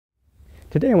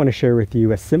Today I want to share with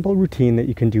you a simple routine that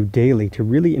you can do daily to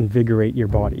really invigorate your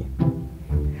body.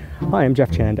 Hi, I'm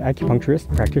Jeff Chand,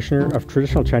 acupuncturist, practitioner of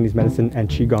traditional Chinese medicine and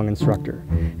Qigong instructor.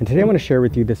 And today I want to share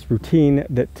with you this routine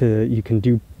that you can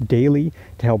do daily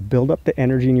to help build up the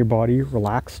energy in your body,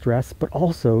 relax stress, but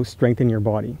also strengthen your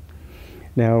body.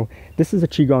 Now, this is a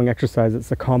Qigong exercise.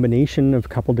 It's a combination of a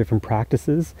couple different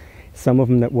practices, some of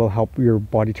them that will help your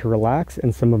body to relax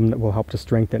and some of them that will help to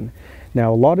strengthen.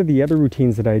 Now, a lot of the other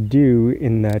routines that I do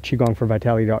in the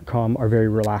qigongforvitality.com are very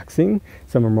relaxing.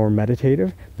 Some are more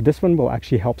meditative, but this one will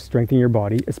actually help strengthen your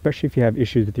body, especially if you have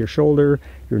issues with your shoulder,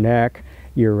 your neck,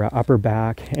 your upper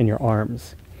back, and your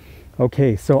arms.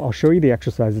 Okay, so I'll show you the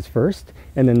exercises first,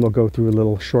 and then we'll go through a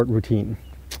little short routine.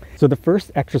 So the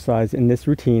first exercise in this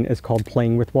routine is called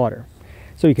playing with water.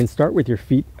 So you can start with your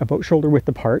feet about shoulder width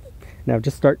apart. Now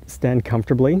just stand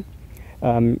comfortably.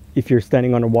 If you're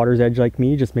standing on a water's edge like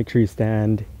me, just make sure you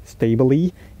stand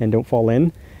stably and don't fall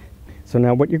in. So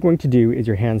now what you're going to do is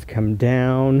your hands come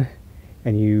down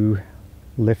and you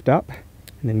lift up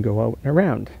and then go out and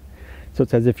around. So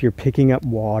it's as if you're picking up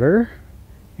water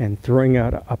and throwing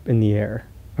it up in the air.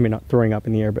 I mean, not throwing up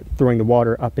in the air, but throwing the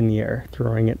water up in the air,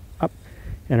 throwing it up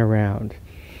and around.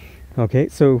 Okay,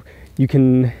 so you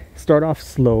can start off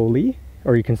slowly,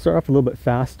 or you can start off a little bit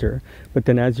faster, but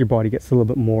then as your body gets a little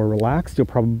bit more relaxed, you'll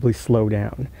probably slow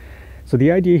down. So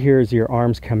the idea here is your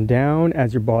arms come down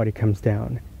as your body comes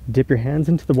down. Dip your hands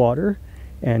into the water,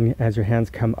 and as your hands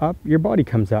come up, your body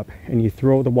comes up, and you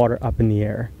throw the water up in the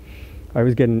air. I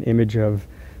always get an image of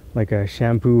like a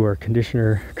shampoo or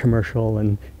conditioner commercial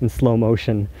and in slow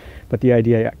motion, but the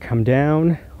idea, come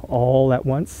down all at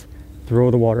once,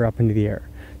 throw the water up into the air.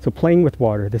 So playing with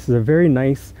water, this is a very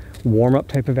nice warm-up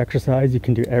type of exercise you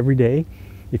can do every day.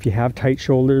 If you have tight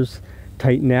shoulders,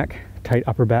 tight neck, tight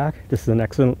upper back, this is an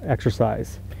excellent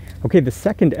exercise. Okay, the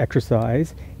second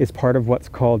exercise is part of what's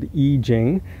called Yijin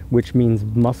Jing, which means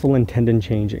muscle and tendon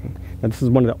changing. Now this is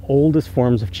one of the oldest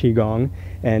forms of Qigong,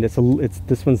 and this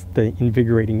one's the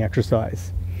invigorating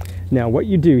exercise. Now what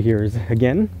you do here is,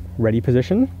 again, ready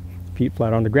position, feet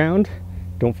flat on the ground,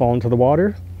 don't fall into the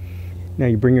water. Now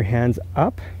you bring your hands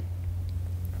up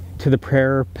to the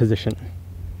prayer position.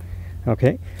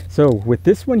 Okay, so with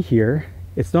this one here,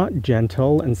 it's not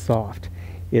gentle and soft,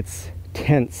 it's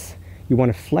tense. You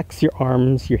want to flex your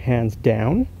arms, your hands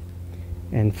down,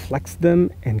 and flex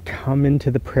them and come into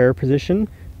the prayer position,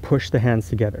 push the hands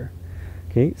together.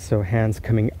 Okay, so hands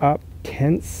coming up,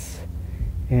 tense,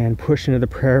 and push into the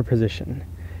prayer position.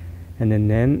 And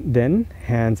then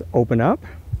hands open up,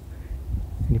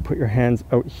 and you put your hands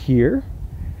out here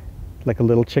like a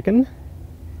little chicken.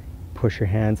 Push your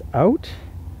hands out,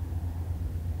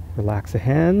 relax the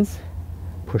hands,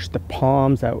 push the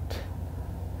palms out,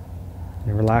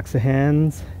 and relax the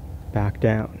hands, back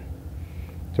down.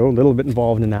 So a little bit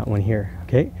involved in that one here,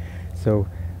 okay? So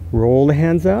roll the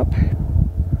hands up,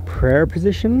 prayer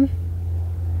position,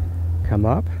 come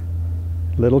up,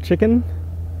 little chicken,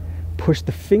 push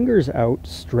the fingers out,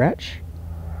 stretch,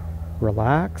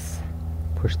 relax,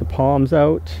 push the palms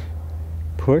out,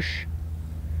 push,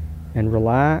 and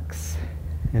relax,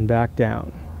 and back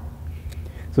down.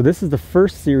 So this is the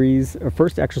first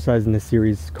exercise in this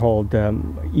series called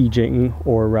Yijin Jing,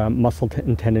 or muscle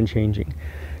and tendon changing.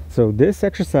 So this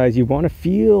exercise, you want to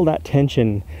feel that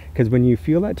tension, because when you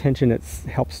feel that tension, it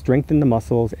helps strengthen the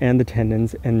muscles and the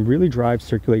tendons and really drive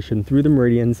circulation through the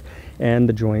meridians and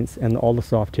the joints and all the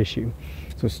soft tissue.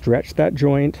 So stretch that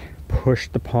joint, push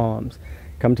the palms.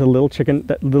 Come to the little chicken.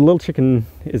 The little chicken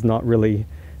is not really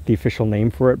the official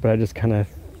name for it, but I just kind of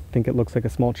think it looks like a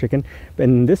small chicken. But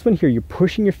in this one here, you're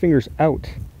pushing your fingers out,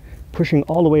 pushing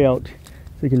all the way out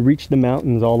so you can reach the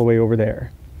mountains all the way over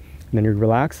there. And then you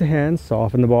relax the hands,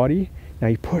 soften the body. Now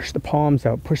you push the palms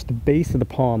out, push the base of the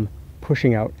palm,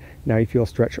 pushing out. Now you feel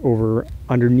stretch over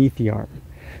underneath the arm.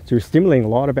 So you're stimulating a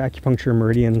lot of acupuncture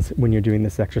meridians when you're doing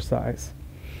this exercise.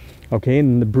 Okay,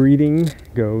 and the breathing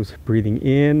goes breathing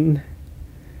in,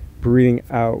 breathing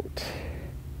out.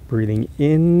 Breathing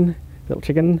in, little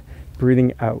chicken,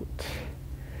 breathing out.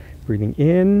 Breathing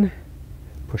in,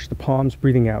 push the palms,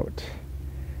 breathing out.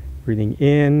 Breathing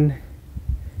in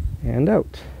and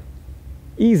out.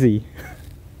 Easy.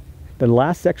 The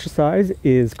last exercise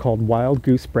is called Wild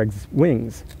Goose Spreads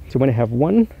Wings. So you want to have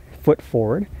one foot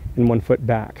forward and one foot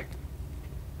back.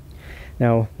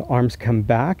 Now the arms come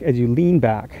back as you lean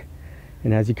back.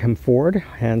 And as you come forward,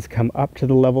 hands come up to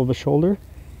the level of the shoulder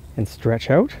and stretch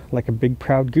out like a big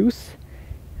proud goose,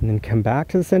 and then come back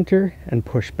to the center and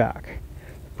push back.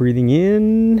 Breathing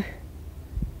in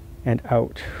and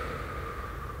out.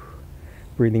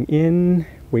 Breathing in,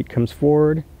 weight comes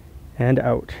forward and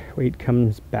out. Weight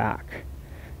comes back.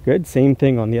 Good, same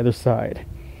thing on the other side.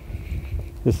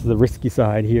 This is the risky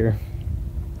side here.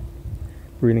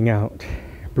 Breathing out.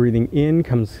 Breathing in,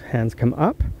 hands come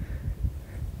up.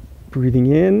 Breathing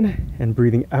in and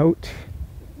breathing out,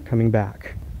 coming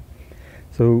back.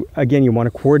 So again, you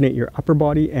want to coordinate your upper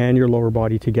body and your lower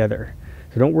body together.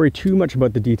 So don't worry too much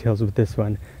about the details with this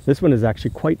one. This one is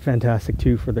actually quite fantastic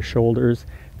too for the shoulders,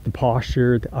 the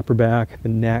posture, the upper back, the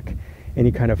neck,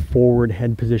 any kind of forward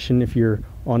head position if you're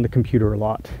on the computer a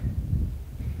lot.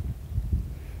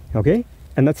 Okay,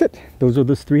 and that's it. Those are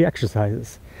those 3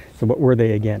 exercises. So what were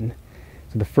they again?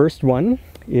 So the first one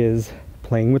is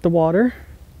playing with the water.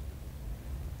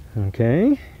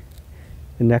 Okay.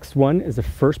 The next one is the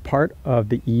first part of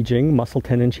the Yijin Jing, muscle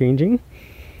tendon changing.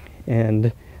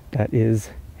 And that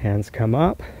is hands come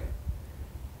up,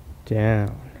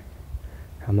 down,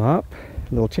 come up,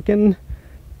 little chicken,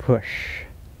 push,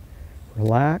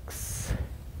 relax,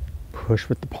 push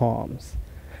with the palms,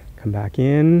 come back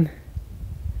in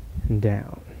and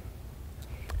down.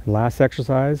 And last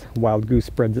exercise, wild goose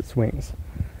spreads its wings.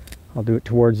 I'll do it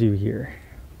towards you here.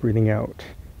 Breathing out,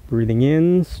 breathing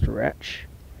in, stretch,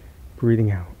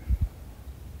 breathing out.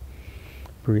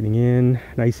 Breathing in,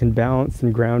 nice and balanced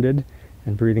and grounded,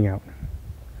 and breathing out.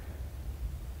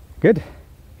 Good.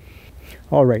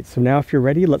 All right, so now if you're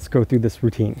ready, let's go through this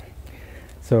routine.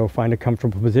 So find a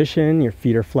comfortable position, your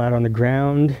feet are flat on the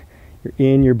ground, you're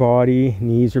in your body,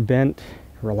 knees are bent,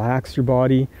 relax your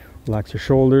body, relax your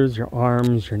shoulders, your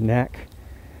arms, your neck.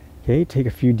 Okay, take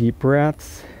a few deep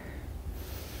breaths.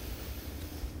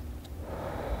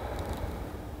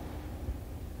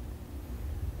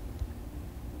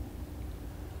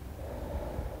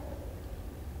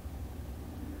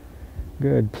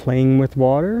 Good, playing with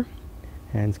water,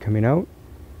 hands coming out,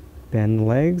 bend the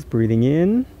legs, breathing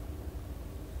in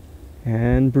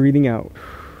and breathing out.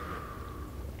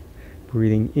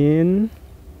 Breathing in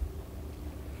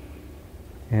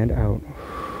and out.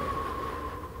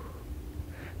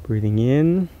 Breathing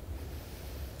in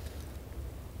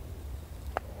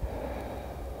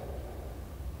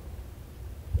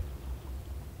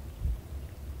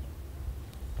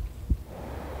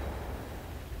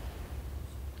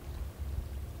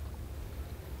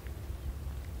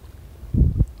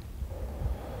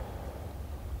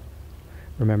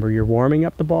Remember, you're warming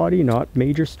up the body, not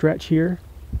major stretch here.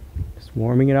 Just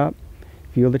warming it up.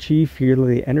 Feel the chi, feel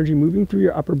the energy moving through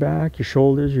your upper back, your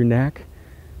shoulders, your neck.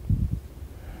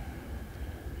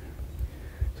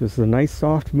 So this is a nice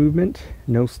soft movement,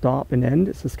 no stop and end.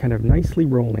 It's just kind of nicely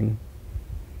rolling.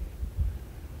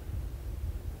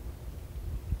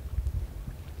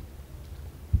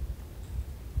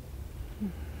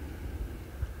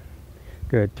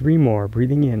 Good, 3 more,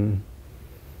 breathing in.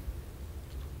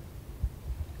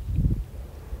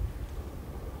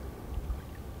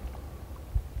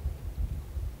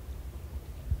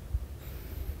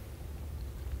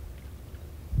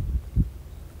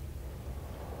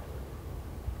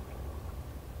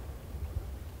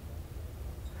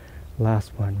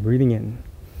 Last one, breathing in.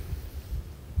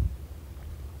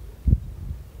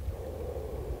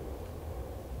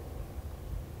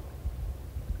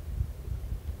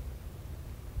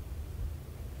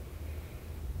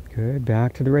 Good,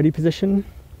 back to the ready position.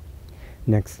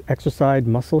 Next exercise,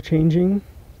 muscle changing.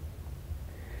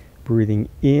 Breathing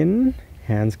in,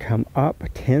 hands come up,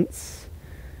 tense.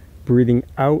 Breathing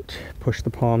out, push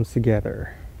the palms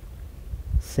together.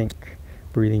 Sink.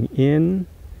 Breathing in,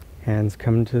 hands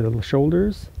come to the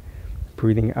shoulders,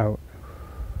 breathing out.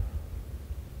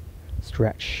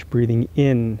 Stretch, breathing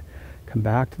in, come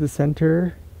back to the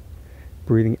center,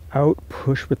 breathing out,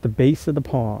 push with the base of the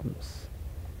palms.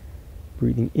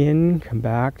 Breathing in, come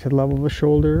back to the level of the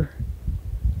shoulder,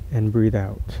 and breathe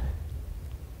out.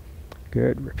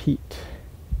 Good, repeat.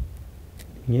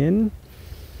 Breathing in.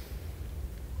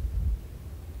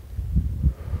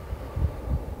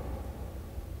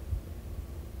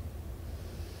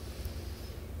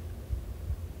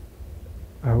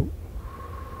 Out.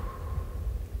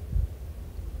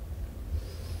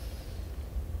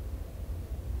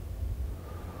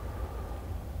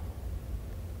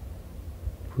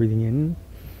 Breathing in.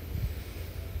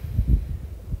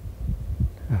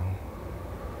 Out.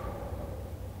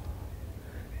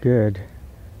 Good.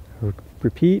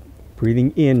 Repeat.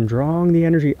 Breathing in, drawing the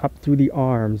energy up through the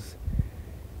arms.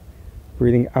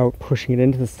 Breathing out, pushing it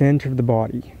into the center of the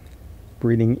body.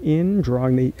 Breathing in,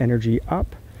 drawing the energy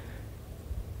up.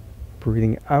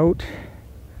 Breathing out,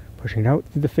 pushing it out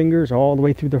through the fingers all the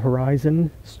way through the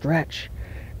horizon. Stretch.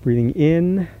 Breathing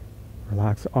in,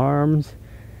 relax the arms.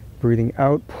 Breathing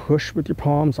out, push with your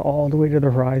palms all the way to the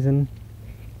horizon.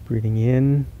 Breathing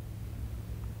in,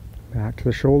 back to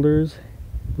the shoulders.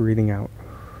 Breathing out.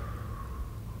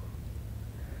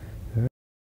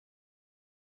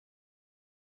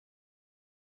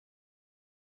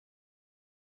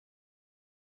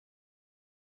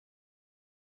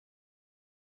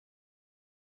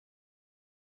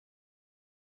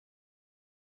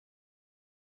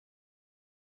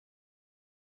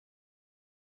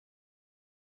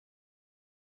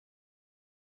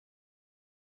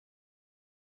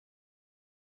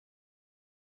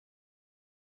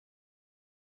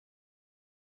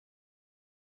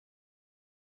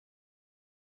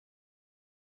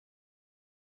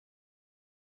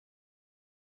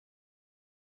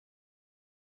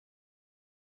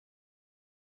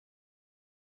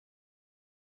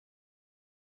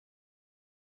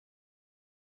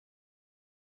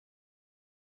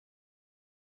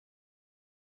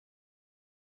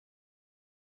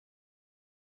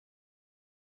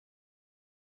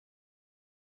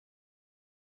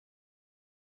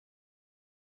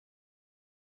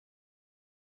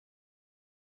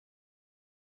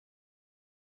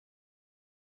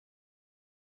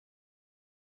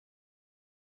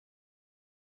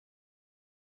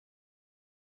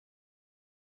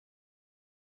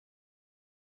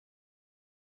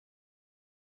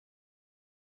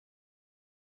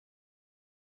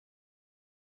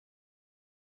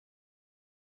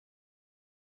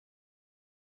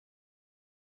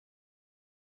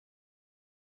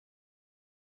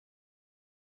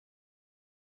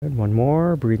 Good. One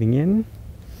more. Breathing in.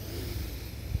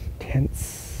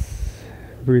 Tense.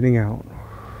 Breathing out.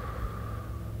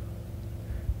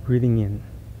 Breathing in.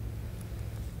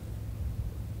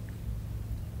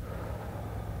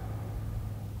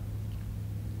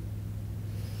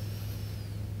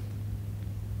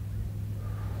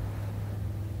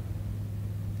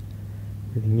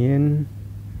 Breathing in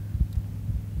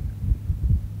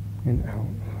and out.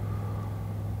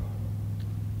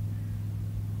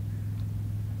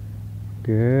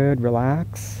 Good,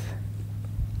 relax.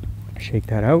 Shake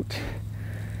that out.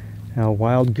 Now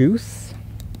wild goose.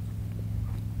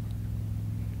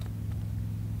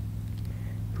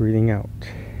 Breathing out.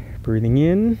 Breathing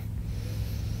in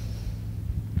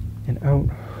and out.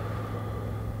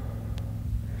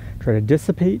 Try to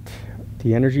dissipate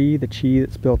the energy, the chi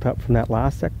that's built up from that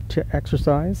last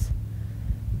exercise.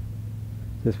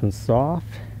 This one's soft.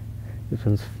 This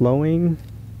one's flowing.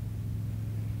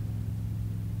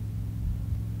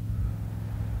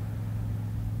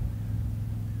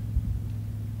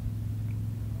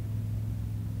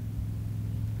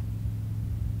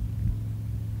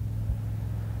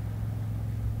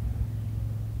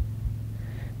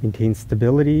 Maintain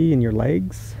stability in your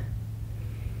legs.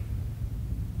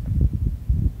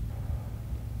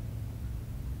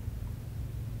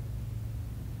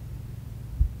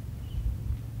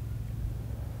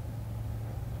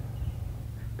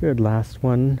 Good, last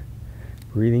one.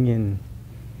 Breathing in.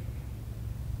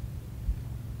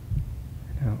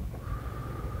 Out.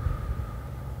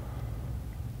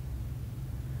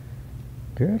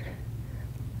 Good.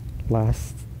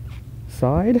 Last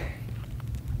side.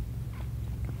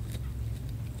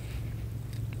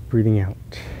 Breathing out.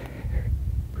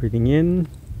 Breathing in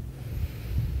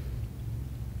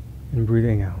and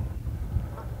breathing out.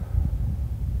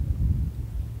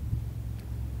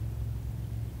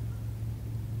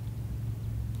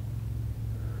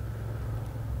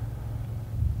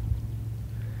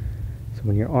 So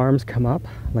when your arms come up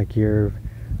like you're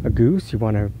a goose, you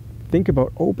want to think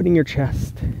about opening your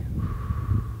chest.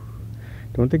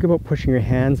 Don't think about pushing your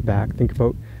hands back. Think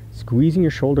about squeezing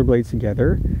your shoulder blades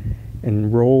together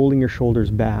and rolling your shoulders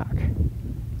back.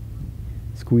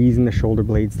 Squeezing the shoulder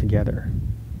blades together.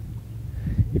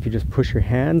 If you just push your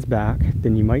hands back,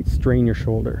 then you might strain your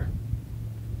shoulder.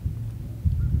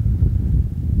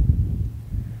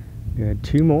 Good,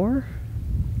 two more.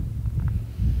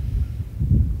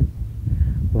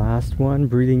 Last one,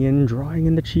 breathing in, drawing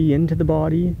in the chi into the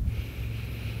body.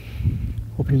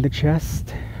 Opening the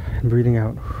chest and breathing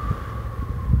out.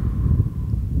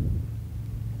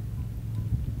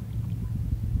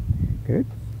 Good.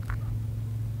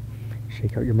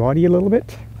 Shake out your body a little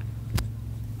bit.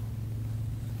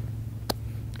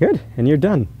 Good, and you're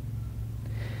done.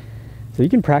 So you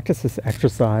can practice this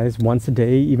exercise once a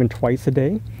day, even twice a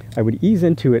day. I would ease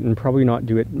into it and probably not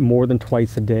do it more than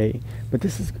twice a day, but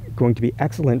this is going to be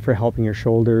excellent for helping your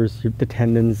shoulders, the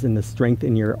tendons, and the strength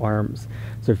in your arms.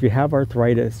 So if you have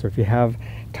arthritis, or if you have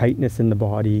tightness in the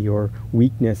body or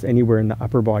weakness anywhere in the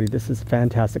upper body, this is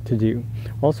fantastic to do.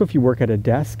 Also, if you work at a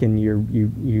desk and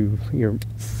you're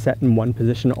set in one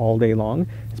position all day long,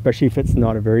 especially if it's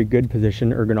not a very good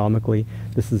position ergonomically,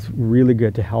 this is really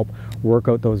good to help work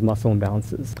out those muscle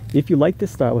imbalances. If you like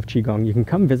this style of Qigong, you can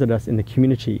come visit us in the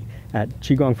community at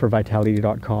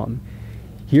qigongforvitality.com.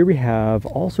 Here we have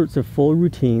all sorts of full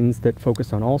routines that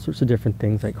focus on all sorts of different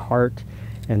things like heart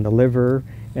and the liver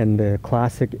and the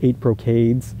classic 8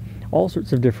 brocades, all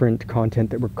sorts of different content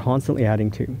that we're constantly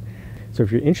adding to. So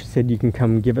if you're interested, you can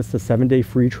come give us a 7-day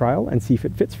free trial and see if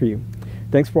it fits for you.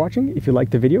 Thanks for watching. If you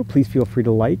liked the video, please feel free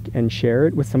to like and share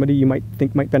it with somebody you might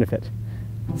think might benefit.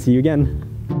 See you again.